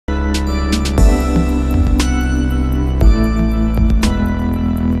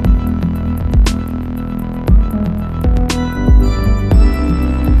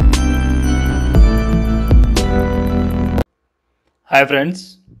Hi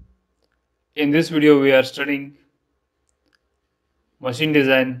friends, in this video we are studying machine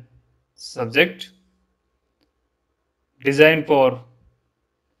design subject, design for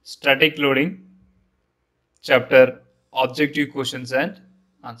static loading, chapter objective questions and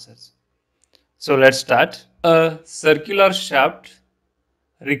answers. So let's start. A circular shaft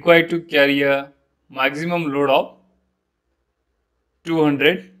required to carry a maximum load of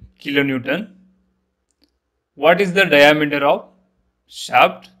 200 kilonewton. What is the diameter of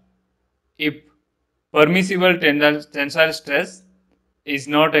shaft if permissible tensile stress is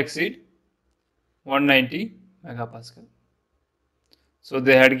not exceed 190 megapascal? So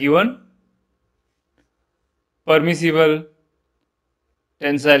they had given permissible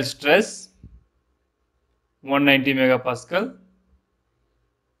tensile stress 190 megapascal,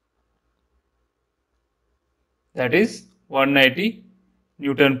 that is 190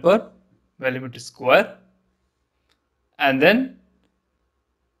 Newton per millimeter square, and then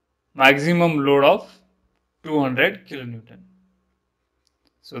maximum load of 200 kilonewton.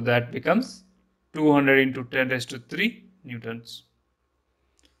 So that becomes 200 into 10 raised to 3 newtons.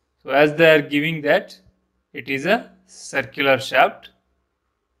 So as they are giving that, it is a circular shaft.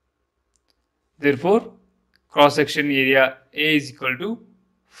 Therefore, cross section area A is equal to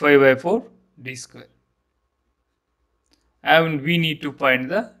 5 by 4 d square. And we need to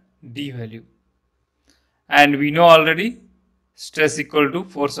find the d value. And we know already stress equal to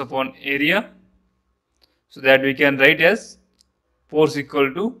force upon area. So that we can write as force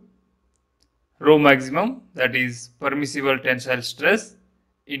equal to rho maximum, that is permissible tensile stress,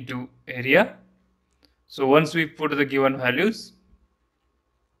 into area. So once we put the given values,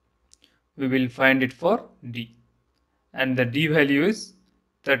 we will find it for d. And the d value is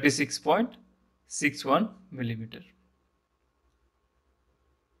 36.61 millimeter.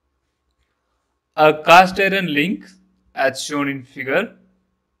 A cast iron link, as shown in figure,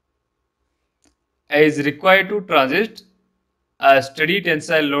 is required to transit a steady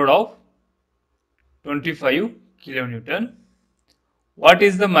tensile load of 25 kilonewton. What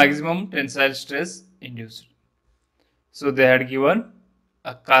is the maximum tensile stress induced? So they had given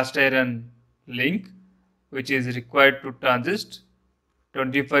a cast iron link which is required to transit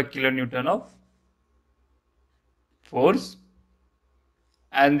 25 kilonewton of force,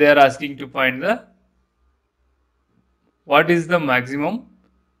 and they are asking to find the what is the maximum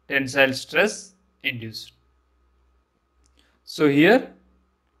tensile stress induced. So here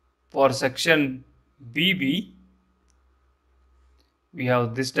for section BB we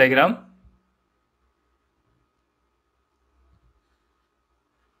have this diagram,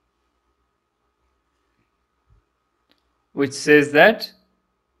 which says that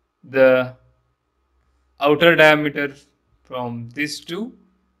the outer diameter from this to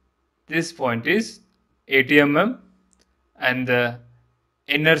this point is 80 mm and the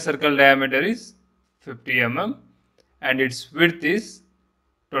inner circle diameter is 50 mm and its width is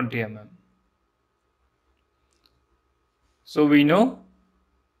 20 mm. So we know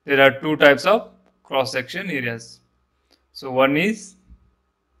there are two types of cross section areas. So one is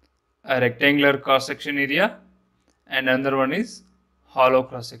a rectangular cross section area and another one is hollow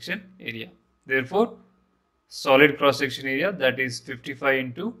cross section area. Therefore, solid cross section area, that is 55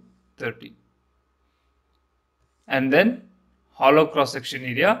 into 30. And then hollow cross section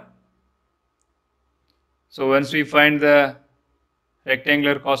area. So once we find the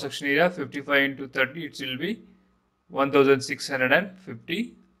rectangular cross section area 55 into 30, it will be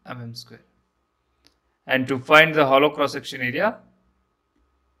 1650 mm square. And to find the hollow cross section area,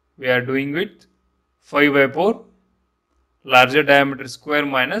 we are doing with 5 by 4 larger diameter square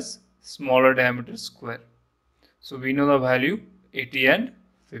minus smaller diameter square. So we know the value 80 and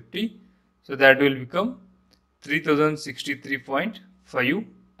 50. So that will become 3063.5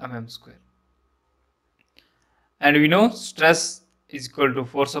 mm square. And we know stress is equal to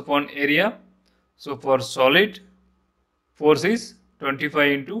force upon area. So for solid, force is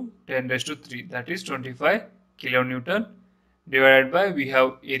 25 into 10 raised to 3, that is 25 kilonewton, divided by, we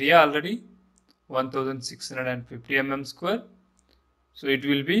have area already 1650 mm square. So it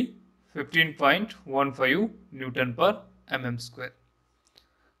will be 15.15 Newton per mm square.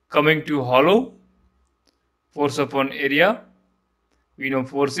 Coming to hollow, force upon area, we know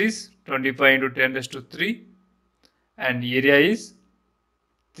force is 25 into 10 raised to 3 and area is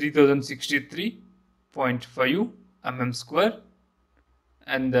 3063.5 mm square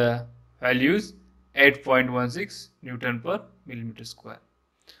and the value is 8.16 Newton per millimeter square.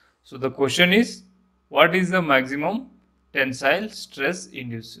 So the question is, what is the maximum tensile stress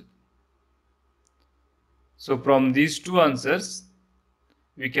induced? So from these two answers,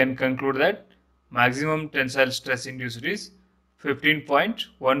 we can conclude that maximum tensile stress induced is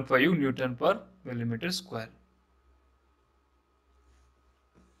 15.15 Newton per millimeter square.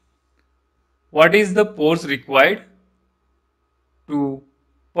 What is the force required to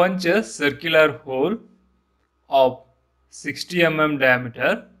punch a circular hole of 60 mm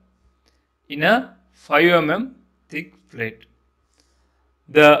diameter in a 5 mm thick plate?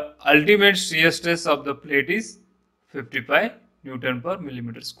 The ultimate shear stress of the plate is 55 Newton per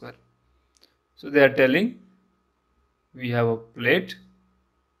millimeter square. So they are telling we have a plate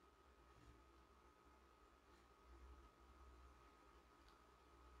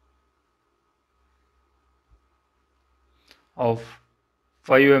of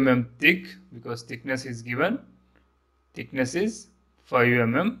 5 mm thick, because thickness is given, thickness is 5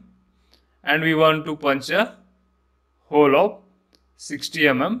 mm, and we want to punch a hole of 60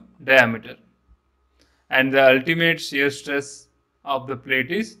 mm diameter, and the ultimate shear stress of the plate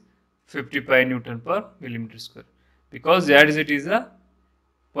is 55 Newton per millimeter square. Because as it is a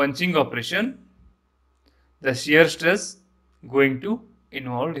punching operation, the shear stress going to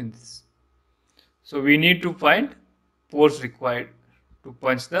involved in this. So we need to find force required to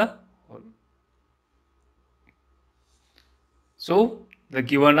punch the hole. So the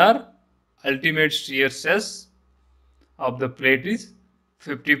given are ultimate shear stress of the plate is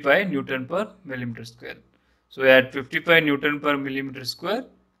 55 Newton per millimeter square. So at 55 Newton per millimeter square,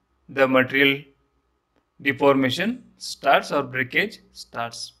 the material deformation starts or breakage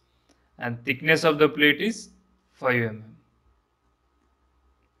starts, and thickness of the plate is 5 mm,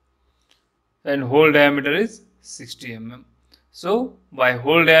 and hole diameter is 60 mm. So by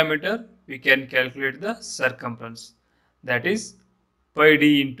hole diameter we can calculate the circumference, that is pi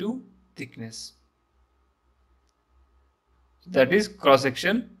d into thickness, that is cross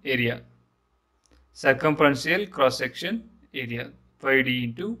section area, circumferential cross section area, pi d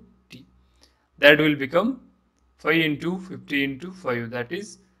into t. That will become 5 into 50 into 5, that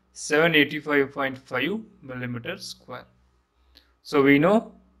is 785.5 millimeter square. So we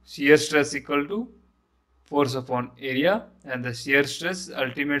know shear stress equal to force upon area, and the shear stress,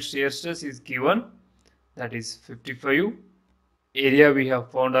 ultimate shear stress is given, that is 55. Area we have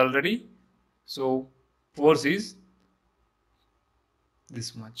found already, so force is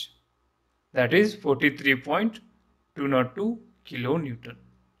this much, that is 43.202 kilonewton.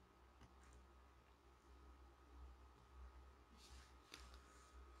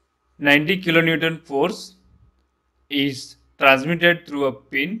 90 kilonewton force is transmitted through a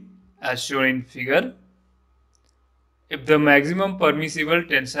pin as shown in figure if the maximum permissible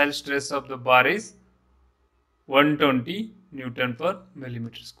tensile stress of the bar is 120 Newton per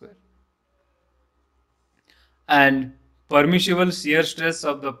millimeter square and permissible shear stress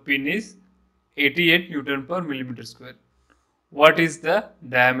of the pin is 88 Newton per millimeter square. What is the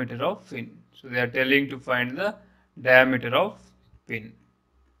diameter of pin? So they are telling to find the diameter of pin.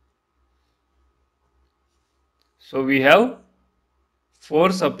 So we have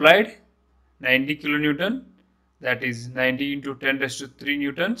force applied 90 kilonewton, that is 90 into 10 raised to 3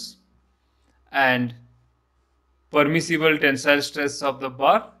 newtons, and permissible tensile stress of the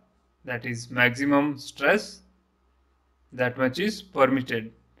bar, that is maximum stress, that much is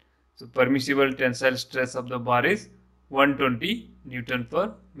permitted. So permissible tensile stress of the bar is 120 Newton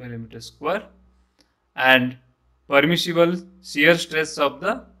per millimeter square, and permissible shear stress of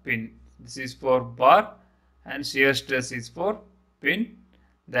the pin, this is for bar, and shear stress is for pin,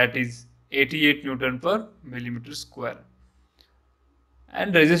 that is 88 Newton per millimeter square.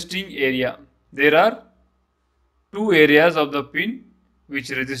 And resisting area, there are two areas of the pin which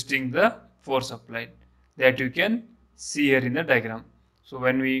resisting the force applied, that you can see here in the diagram. So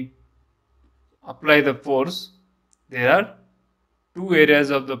when we apply the force, there are two areas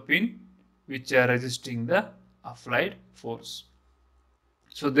of the pin which are resisting the applied force.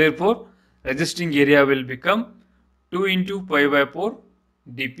 So therefore resisting area will become 2 into pi by 4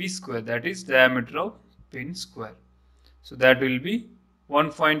 dp square, that is diameter of pin square. So that will be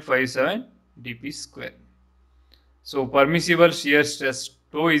 1.57 dp square. So permissible shear stress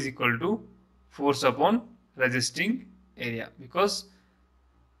tau is equal to force upon resisting area, because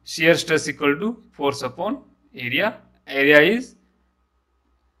shear stress equal to force upon area. Area is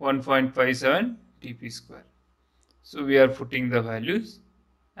 1.57 dp square. So we are putting the values,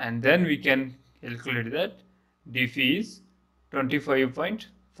 and then we can calculate that dp is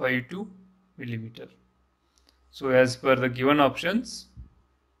 25.52 millimeter. So as per the given options,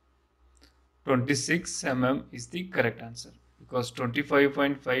 26 mm is the correct answer, because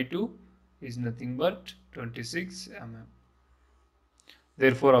 25.52 is nothing but 26 mm.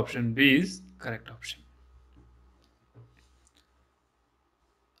 Therefore option B is correct option.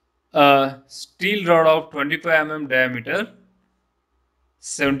 A steel rod of 25 mm diameter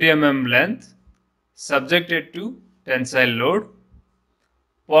 70 mm length, subjected to tensile load.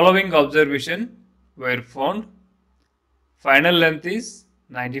 Following observation were found. Final length is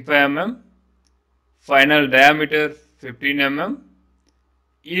 95 mm, final diameter 15 mm,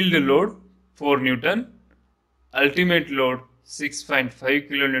 yield load 4 Newton, ultimate load 6.5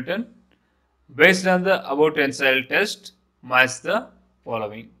 kilonewton. Based on the above tensile test, match the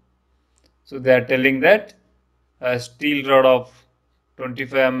following. So they are telling that a steel rod of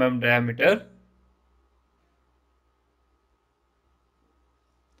 25 mm diameter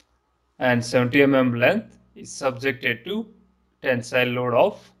and 70 mm length is subjected to tensile load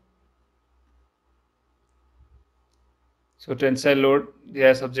of, so tensile load, they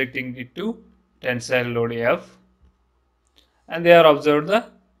are subjecting it to tensile load F, and they are observed the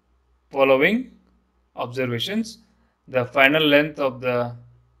following observations. The final length of the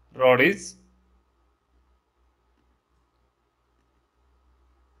rod is,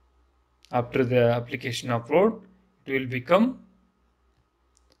 after the application of load, it will become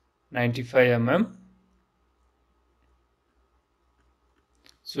 95 mm.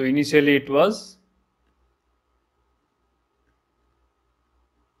 So initially it was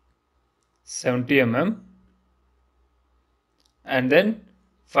 70 mm, and then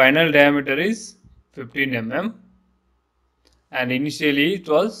final diameter is 15 mm, and initially it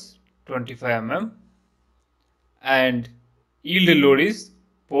was 25 mm, and yield load is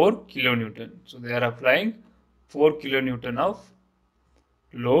 4 kilonewton. So they are applying 4 kilonewton of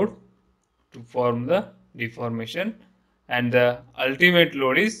load to form the deformation, and the ultimate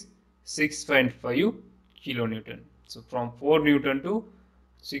load is 6.5 kilonewton. So from 4 Newton to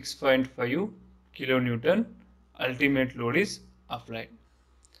 6.5 kilonewton ultimate load is applied.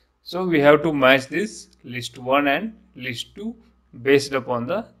 So we have to match this list 1 and list 2 based upon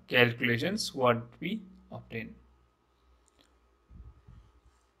the calculations what we obtain.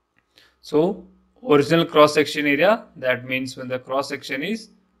 So original cross section area, that means when the cross section is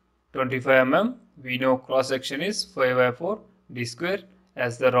 25 mm, we know cross section is 5 by 4 d square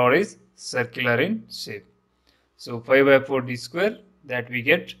as the rod is circular in shape. So 5 by 4 d square, that we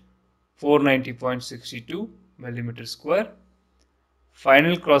get 490.62 millimeter square.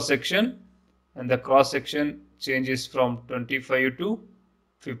 Final cross section, and the cross section changes from 25 to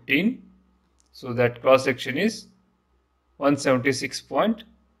 15. So that cross section is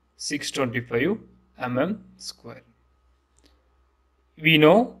 176.625 mm square. We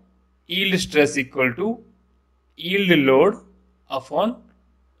know yield stress equal to yield load upon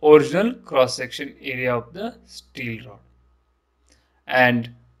original cross section area of the steel rod, and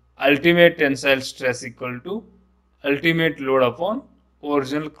ultimate tensile stress equal to ultimate load upon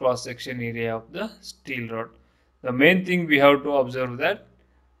original cross section area of the steel rod. The main thing we have to observe that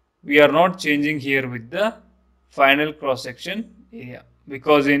we are not changing here with the final cross section area,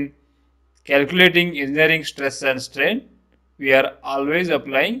 because in calculating engineering stress and strain, we are always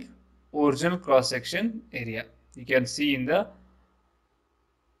applying original cross section area. You can see in the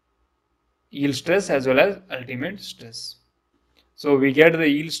yield stress as well as ultimate stress. So we get the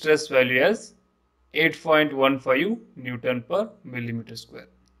yield stress value as 8.15 Newton per millimeter square,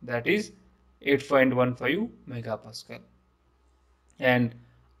 that is 8.15 megapascal, and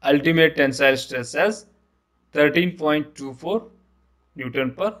ultimate tensile stress as 13.24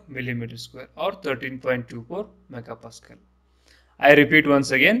 Newton per millimeter square, or 13.24 megapascal. I repeat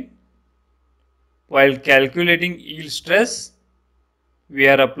once again, while calculating yield stress, we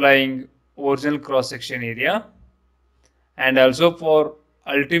are applying original cross section area, and also for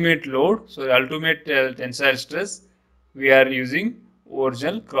ultimate load, so ultimate tensile stress, we are using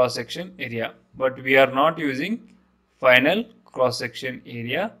original cross section area, but we are not using final cross section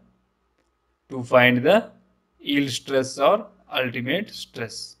area to find the yield stress or ultimate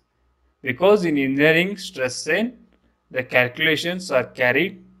stress, because in engineering stress strain, the calculations are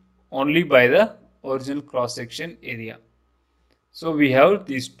carried only by the original cross section area. So we have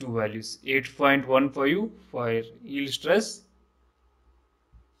these two values, 8.15 for yield stress.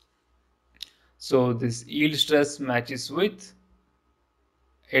 So this yield stress matches with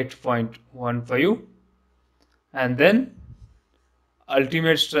 8.15, and then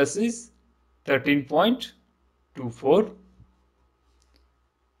ultimate stress is 13.24.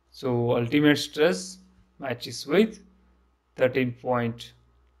 So ultimate stress matches with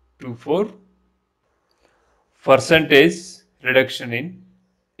 13.24. Percentage reduction in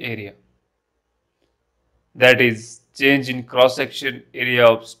area, that is change in cross section area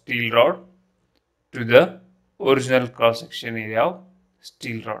of steel rod to the original cross section area of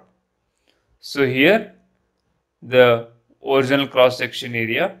steel rod. So here the original cross section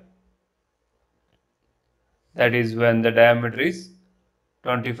area, that is when the diameter is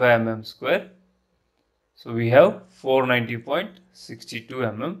 25 mm square. So we have 490.62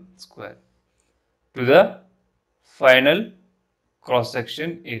 mm square to the final cross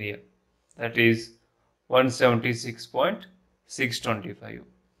section area, that is 176.625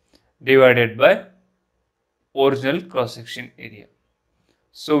 divided by original cross section area.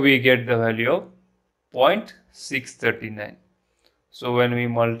 So we get the value of 0.639. So when we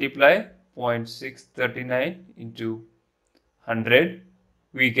multiply 0.639 into 100,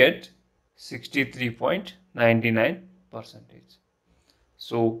 we get 63.99 percentage.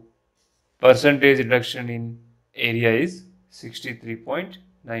 So percentage reduction in area is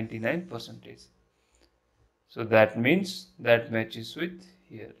 63.99 percentage. So that means that matches with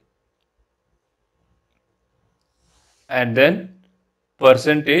here. And then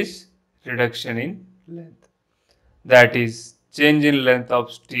percentage reduction in length, that is change in length of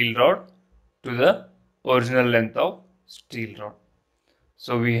steel rod to the original length of steel rod.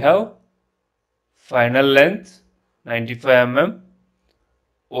 So we have final length 95 mm,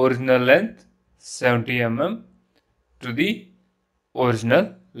 original length 70 mm to the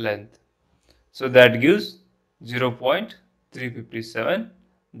original length. So that gives 0.357,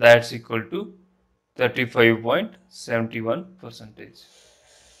 that's equal to 35.71 percentage.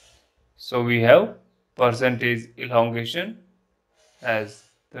 So we have percentage elongation as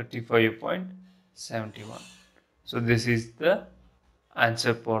 35.71. So this is the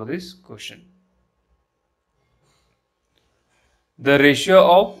answer for this question. The ratio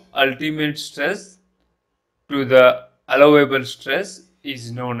of ultimate stress to the allowable stress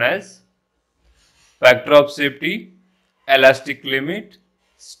is known as factor of safety, elastic limit,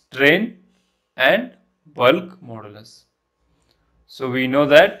 strain, and bulk modulus. So we know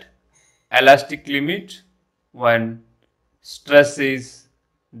that elastic limit, when stress is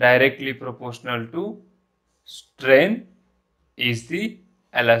directly proportional to strain, is the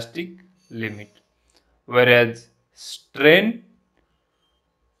elastic limit, whereas strain,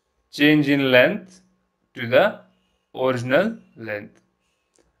 change in length to the original length,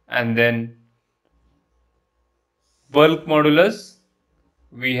 and then bulk modulus,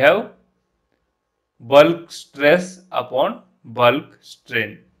 we have bulk stress upon bulk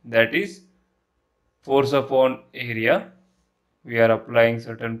strain, that is force upon area. We are applying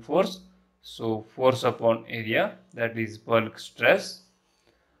certain force, so force upon area, that is bulk stress,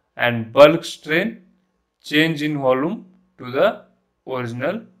 and bulk strain, change in volume to the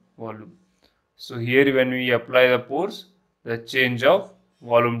original volume. So here when we apply the force, the change of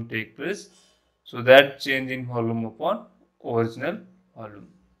volume takes place, so that change in volume upon original volume,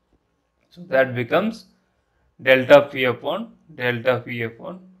 so that becomes delta P upon delta P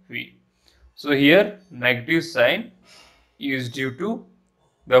upon V. So here negative sign is due to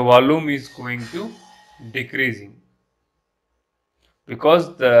the volume is going to decreasing,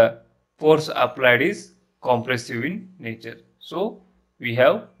 because the force applied is compressive in nature. So we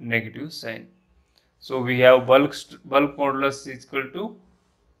have negative sign. So we have bulk modulus is equal to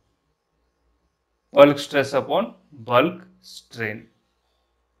bulk stress upon bulk strain.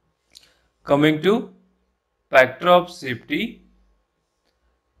 Coming to factor of safety.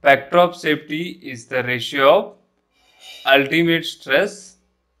 Factor of safety is the ratio of ultimate stress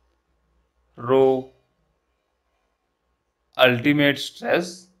rho ultimate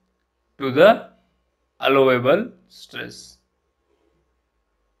stress to the allowable stress.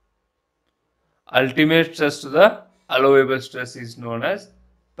 Ultimate stress to the allowable stress is known as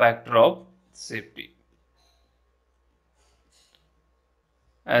factor of safety.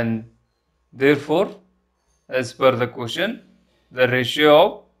 And therefore, as per the question, the ratio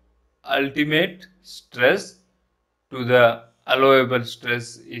of ultimate stress to the allowable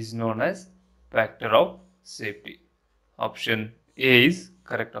stress is known as factor of safety. Option A is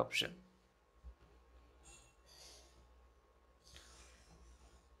correct option.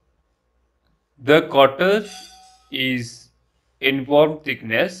 The quarter is uniform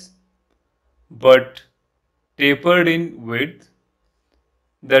thickness but tapered in width.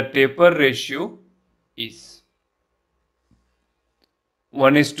 The taper ratio is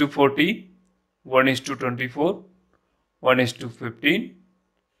 1:40, 1:24, 1:15,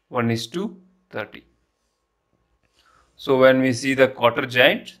 1:30. So when we see the quarter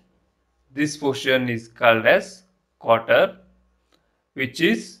joint, this portion is called as quarter, which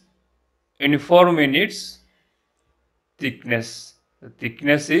is uniform in its thickness. The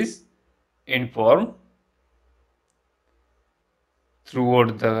thickness is uniform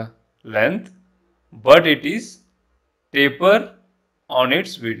throughout the length, but it is taper on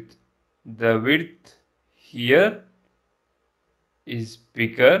its width. The width here is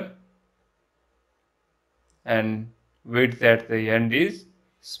bigger and width at the end is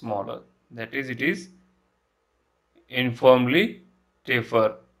smaller. That is, it is uniformly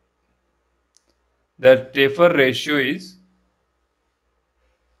taper. The taper ratio is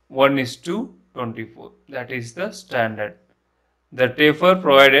 1:24. That is the standard. The taper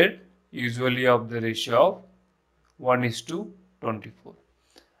provided usually of the ratio of 1:24.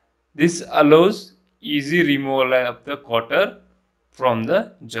 This allows easy removal of the quarter from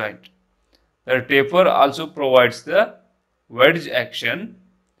the joint. The taper also provides the wedge action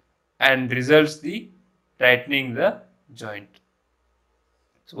and results the tightening the joint.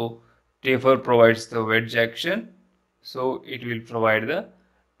 So taper provides the wedge action, so it will provide the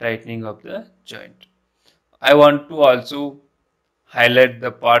tightening of the joint. I want to also highlight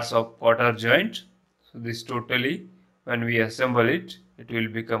the parts of quarter joint. So this totally, when we assemble it, it will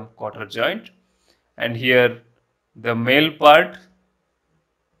become quarter joint. And here the male part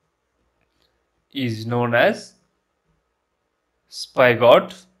is known as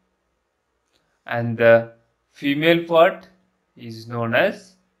spigot and the female part is known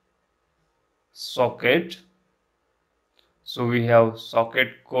as socket. So we have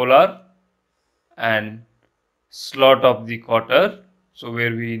socket collar and slot of the quarter, so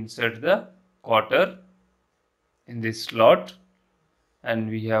where we insert the quarter in this slot, and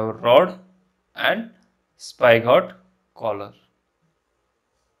we have rod and spigot collar.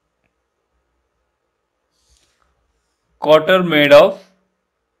 Quarter made of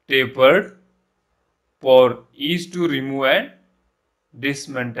tapered for ease to remove and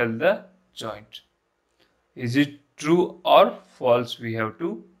dismantle the joint. Is it true or false? We have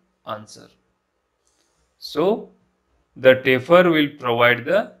to answer. So the taper will provide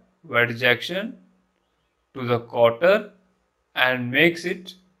the wedge action to the quarter and makes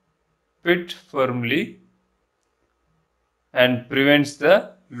it fit firmly and prevents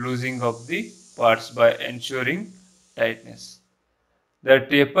the losing of the parts by ensuring tightness. The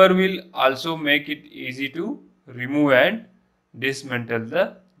taper will also make it easy to remove and dismantle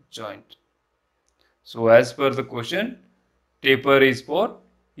the joint. So as per the question, taper is for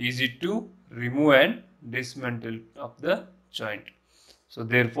easy to remove and dismantle of the joint. So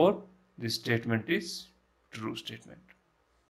therefore this statement is true statement.